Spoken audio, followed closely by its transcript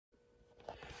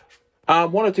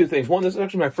One of two things. One, this is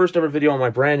actually my first ever video on my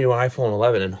brand new iPhone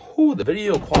 11, and the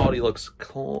video quality looks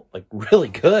cool, like really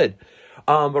good.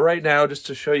 But right now, just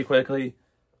to show you quickly,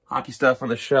 hockey stuff on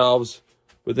the shelves,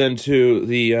 but then to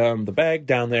the bag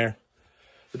down there.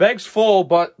 The bag's full,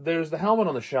 but there's the helmet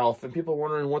on the shelf, and people are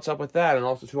wondering what's up with that, and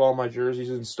also to all my jerseys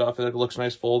and stuff. It looks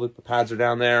nice folded. The pads are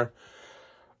down there.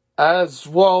 As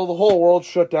well, the whole world's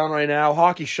shut down right now.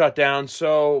 Hockey's shut down,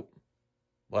 so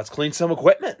let's clean some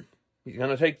equipment. You're going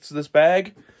to take this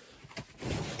bag.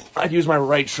 I'd use my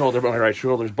right shoulder, but my right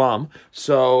shoulder's bum.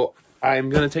 So I'm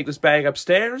going to take this bag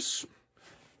upstairs,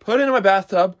 put it in my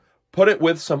bathtub, put it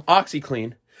with some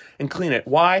OxiClean, and clean it.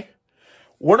 Why?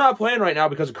 We're not playing right now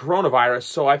because of coronavirus,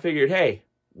 so I figured, hey,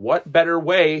 what better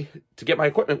way to get my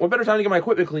equipment? What better time to get my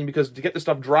equipment clean? Because to get this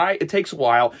stuff dry, it takes a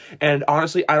while. And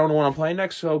honestly, I don't know when I'm playing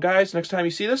next. So guys, next time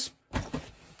you see this,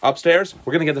 upstairs,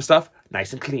 we're going to get the stuff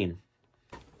nice and clean.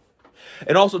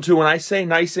 And also, too, when I say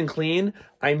nice and clean,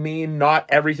 I mean not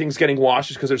everything's getting washed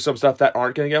just because there's some stuff that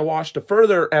aren't going to get washed. To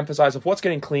further emphasize of what's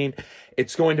getting clean,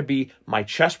 it's going to be my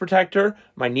chest protector,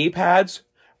 my knee pads,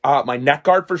 my neck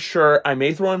guard for sure. I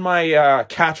may throw in my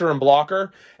catcher and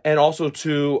blocker, and also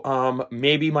to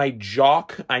maybe my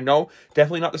jock. I know,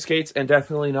 definitely not the skates, and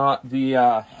definitely not the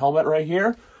helmet right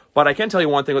here. But I can tell you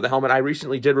one thing with the helmet. I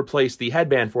recently did replace the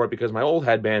headband for it because my old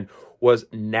headband was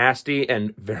nasty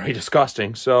and very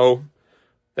disgusting. So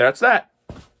that's that.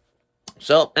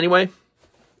 So anyway,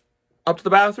 up to the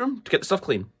bathroom to get the stuff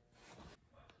clean.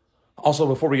 Also,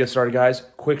 before we get started, guys,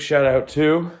 quick shout out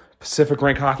to Pacific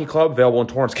Rink Hockey Club, available in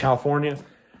Torrance, California,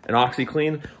 and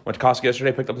OxiClean. Went to Costco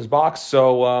yesterday, picked up this box,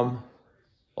 so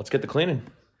let's get the cleaning.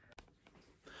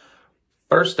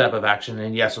 First step of action,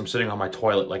 and yes, I'm sitting on my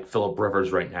toilet like Philip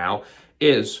Rivers right now,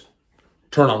 is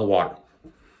turn on the water.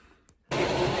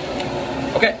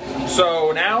 Okay,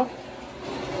 so now,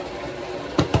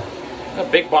 a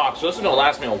big box, so this is going to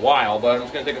last me a while, but I'm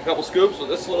just going to take a couple scoops with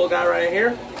this little guy right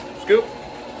here. Scoop,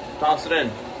 toss it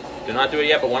in. Do not do it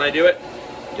yet, but when I do it,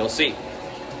 you'll see.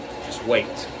 Just wait.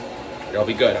 It'll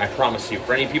be good, I promise you.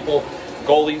 For any people,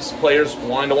 goalies, players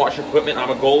wanting to watch your equipment, I'm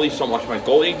a goalie, so I'm watching my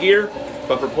goalie gear.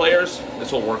 But for players,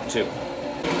 this will work too.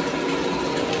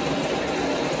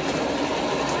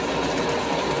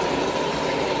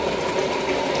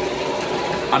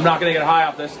 I'm not going to get high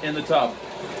off this in the tub.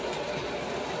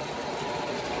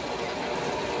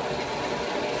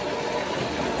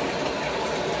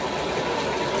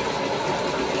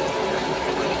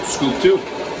 Scoop two.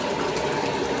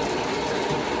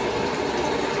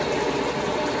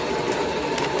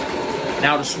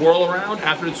 Now to swirl around.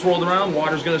 After it's swirled around,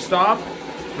 water's going to stop,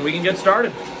 and we can get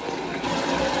started.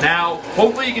 Now,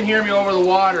 hopefully you can hear me over the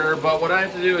water, but what I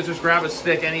have to do is just grab a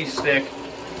stick, any stick,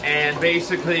 and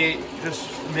basically just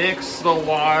mix the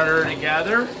water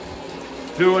together.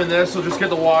 Doing this will just get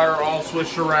the water all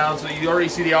swished around, so you already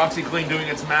see the OxiClean doing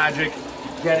its magic,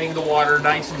 getting the water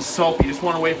nice and soapy. You just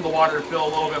want to wait for the water to fill a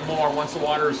little bit more. Once the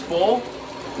water is full,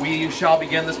 we shall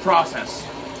begin this process.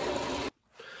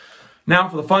 Now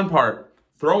for the fun part.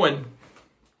 Throwing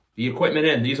the equipment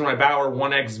in. These are my Bauer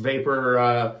 1X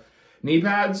Vapor knee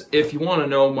pads. If you want to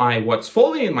know what's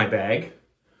fully in my bag,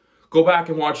 go back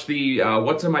and watch the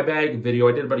what's in my bag video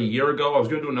I did about a year ago. I was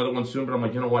going to do another one soon, but I'm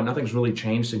like, you know what? Nothing's really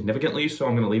changed significantly, so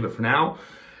I'm going to leave it for now.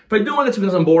 If I'm doing it, it's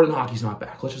because I'm bored and hockey's not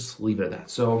back. Let's just leave it at that.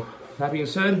 So that being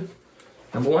said,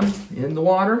 number one, in the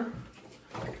water.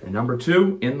 And number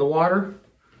two, in the water.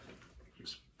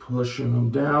 Just pushing them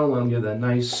down, let them get that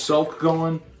nice soak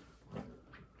going.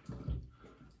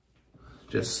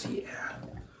 Just, yeah.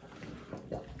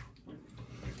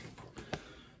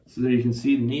 So there you can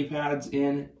see the knee pads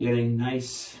in, getting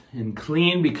nice and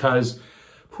clean because,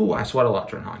 I sweat a lot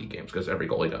during hockey games because every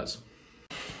goalie does.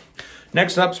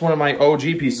 Next up is one of my OG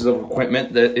pieces of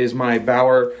equipment that is my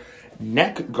Bauer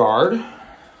neck guard.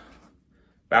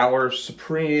 Bauer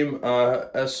Supreme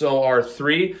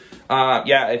SOR3.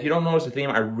 Yeah, if you don't notice the theme,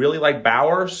 I really like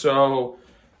Bauer, so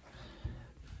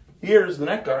here's the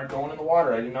neck guard going in the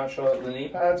water. I did not show the knee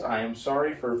pads. I am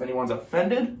sorry for if anyone's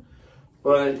offended,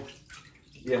 but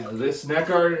yeah, this neck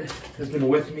guard has been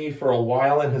with me for a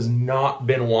while and has not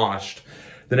been washed.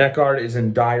 The neck guard is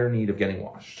in dire need of getting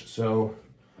washed. So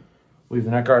leave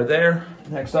the neck guard there.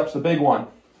 Next up's the big one.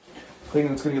 Thing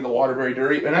that's gonna get the water very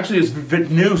dirty. And actually it's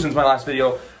new since my last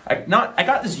video. I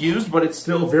got this used, but it's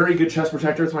still very good chest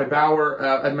protector. It's my Bauer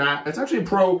it's actually a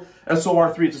Pro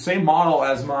SOR3. It's the same model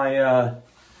as my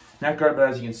neck guard, but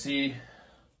as you can see,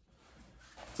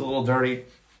 it's a little dirty.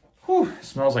 Whew, it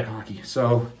smells like hockey.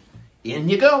 So in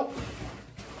you go.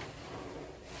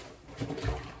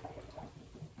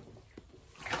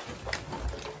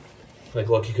 Like,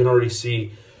 look, you can already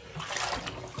see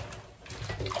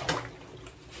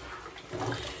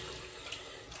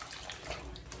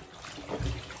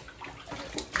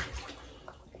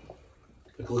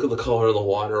look at the color of the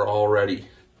water already.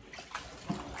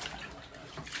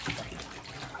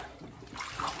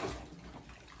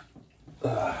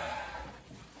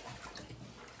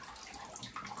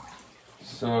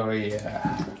 So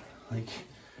yeah, like,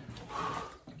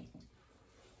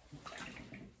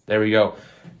 there we go.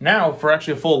 Now for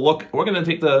actually a full look, we're gonna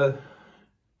take our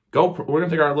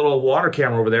little water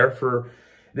camera over there for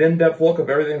an in-depth look of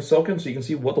everything soaking, so you can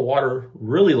see what the water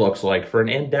really looks like for an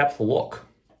in-depth look.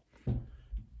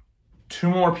 2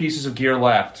 more pieces of gear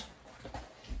left.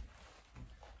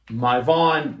 My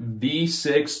Vaughn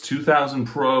V6 2000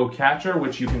 Pro catcher,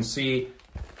 which you can see.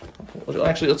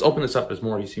 Actually, let's open this up. There's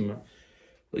more. You see more.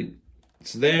 Like,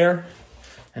 it's there,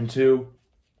 and 2.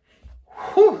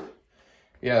 Whew.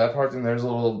 Yeah, that part in there's a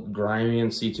little grimy,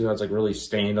 and see too how it's like really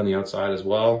stained on the outside as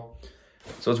well.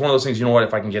 So it's one of those things, you know what,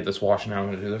 if I can get this washed now,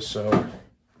 I'm gonna do this. So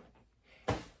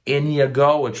in you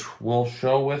go, which we'll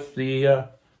show with the,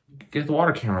 get the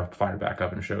water camera fired back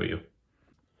up and show you.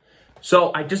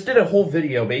 So I just did a whole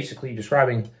video basically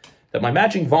describing that my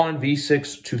matching Vaughn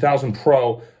V6 2000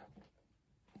 Pro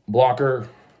blocker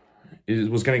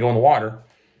was gonna go in the water.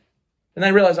 And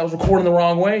then I realized I was recording the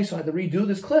wrong way, so I had to redo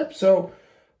this clip. So,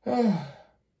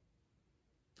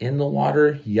 in the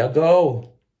water you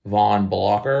go, Vaughn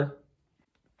blocker.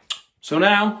 So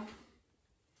now,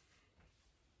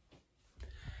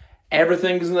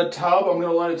 everything's in the tub. I'm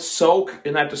gonna let it soak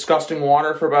in that disgusting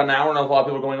water for about an hour. And a lot of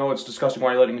people are going, oh, it's disgusting, why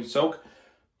are you letting it soak?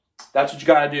 That's what you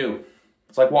gotta do.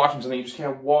 It's like washing something, you just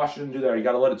can't wash it and do that. You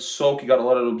gotta let it soak, you gotta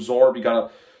let it absorb, you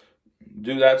gotta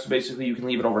do that. So basically you can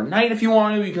leave it overnight if you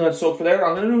want to. You can let it soak for there.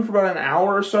 I'm going to do it for about an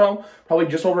hour or so. Probably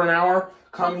just over an hour.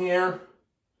 Come here.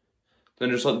 Then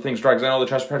just let the things dry. Because I know the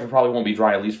chest protector probably won't be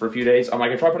dry at least for a few days. I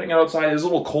can try putting it outside. It is a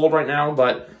little cold right now.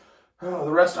 But the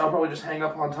rest I'll probably just hang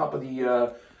up on top of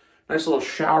the nice little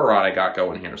shower rod I got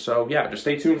going here. So yeah, just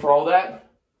stay tuned for all that.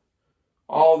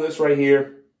 All this right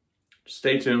here. Just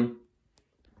stay tuned.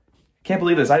 Can't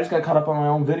believe this. I just got caught up on my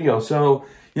own video. So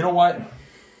you know what?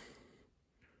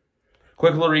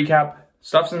 Quick little recap.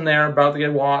 Stuff's in there, about to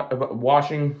get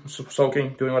washing,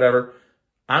 soaking, doing whatever.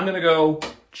 I'm going to go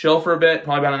chill for a bit,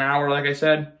 probably about an hour, like I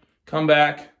said. Come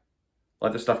back,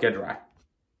 let the stuff get dry.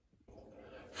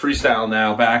 Freestyle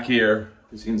now, back here.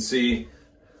 As you can see,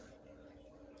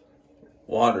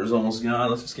 water's almost gone.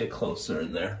 Let's just get closer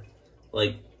in there.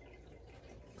 Like,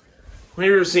 we've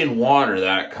never seen water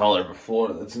that color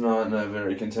before. That's not in a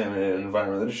very contaminated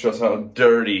environment. That just shows how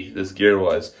dirty this gear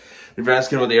was. If you're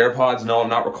asking about the AirPods, no, I'm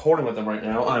not recording with them right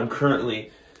now. I'm currently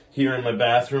here in my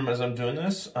bathroom as I'm doing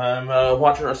this. I'm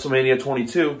watching WrestleMania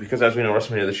 22 because, as we know,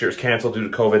 WrestleMania this year is canceled due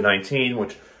to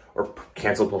COVID-19, or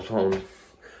canceled, postponed.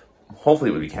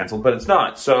 Hopefully it would be canceled, but it's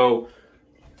not. So,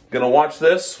 gonna watch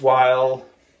this while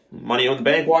Money in the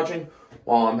Bank watching,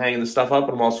 while I'm hanging this stuff up,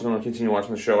 and I'm also gonna continue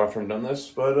watching the show after I'm done this.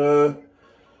 But,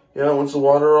 yeah, once the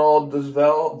water all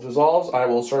dissolves, I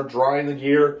will start drying the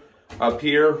gear up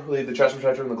here, leave the chest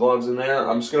protector and the gloves in there.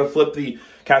 I'm just going to flip the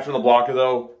catcher and the blocker,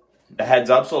 though, the heads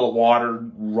up so the water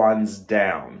runs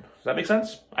down. Does that make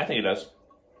sense? I think it does.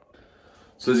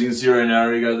 So as you can see right now,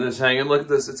 we got this hanging. Look at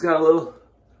this. It's got a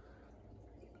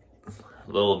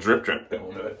little drip going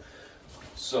to it.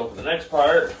 So for the next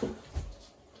part,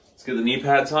 let's get the knee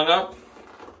pads hung up.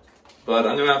 But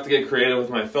I'm going to have to get creative with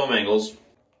my film angles.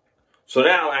 So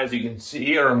now, as you can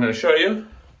see, or I'm going to show you,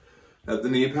 that the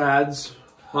knee pads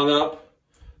hung up.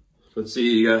 Let's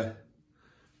see, you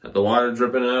got the water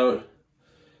dripping out.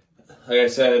 Like I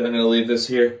said, I'm gonna leave this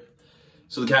here.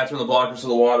 So the catcher and the blocker so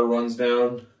the water runs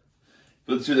down.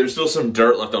 But see, there's still some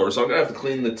dirt left over, so I'm gonna have to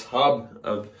clean the tub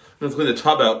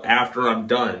out after I'm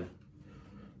done.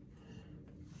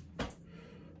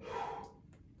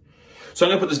 So I'm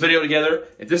gonna put this video together.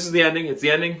 If this is the ending, it's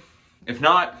the ending. If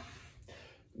not,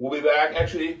 we'll be back.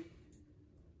 Actually,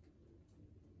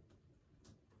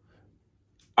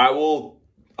 I will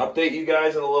update you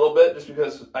guys in a little bit just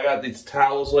because I got these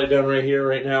towels laid down right here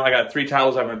right now. I got 3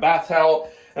 towels. I have my bath towel.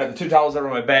 I have the 2 towels over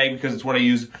my bag because it's what I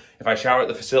use if I shower at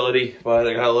the facility. But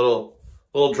I got a little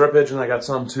drippage, and I got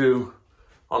some too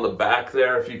on the back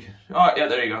there. If you can, oh yeah,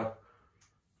 there you go.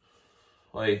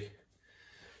 Like,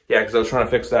 yeah, because I was trying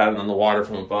to fix that, and then the water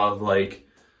from above, like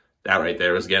that right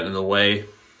there, was getting in the way.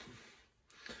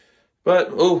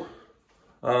 But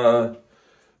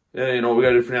yeah, you know what we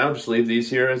gotta do for now? Just leave these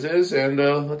here as is and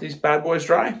let these bad boys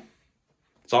dry.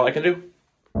 That's all I can do.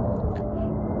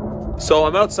 So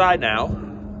I'm outside now.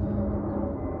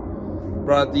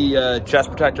 Brought the chest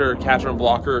protector, catcher, and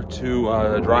blocker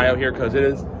to dry out here because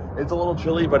it's a little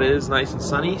chilly, but it is nice and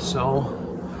sunny. So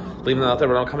leaving that out there,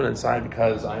 but I'm coming inside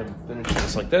because I'm finishing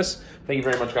this like this. Thank you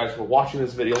very much, guys, for watching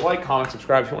this video. Like, comment,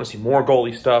 subscribe. If you want to see more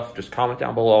goalie stuff, just comment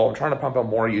down below. I'm trying to pump out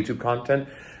more YouTube content,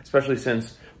 especially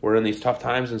since we're in these tough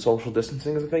times and social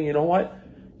distancing is a thing. You know what?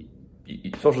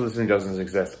 Social distancing doesn't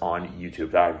exist on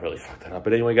YouTube. I really fucked that up.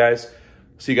 But anyway, guys,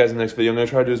 see you guys in the next video. I'm going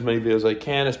to try to do as many videos as I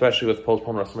can, especially with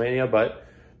postponed WrestleMania, but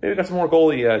maybe got some more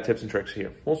goalie tips and tricks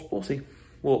here. We'll see.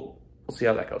 We'll see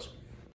how that goes.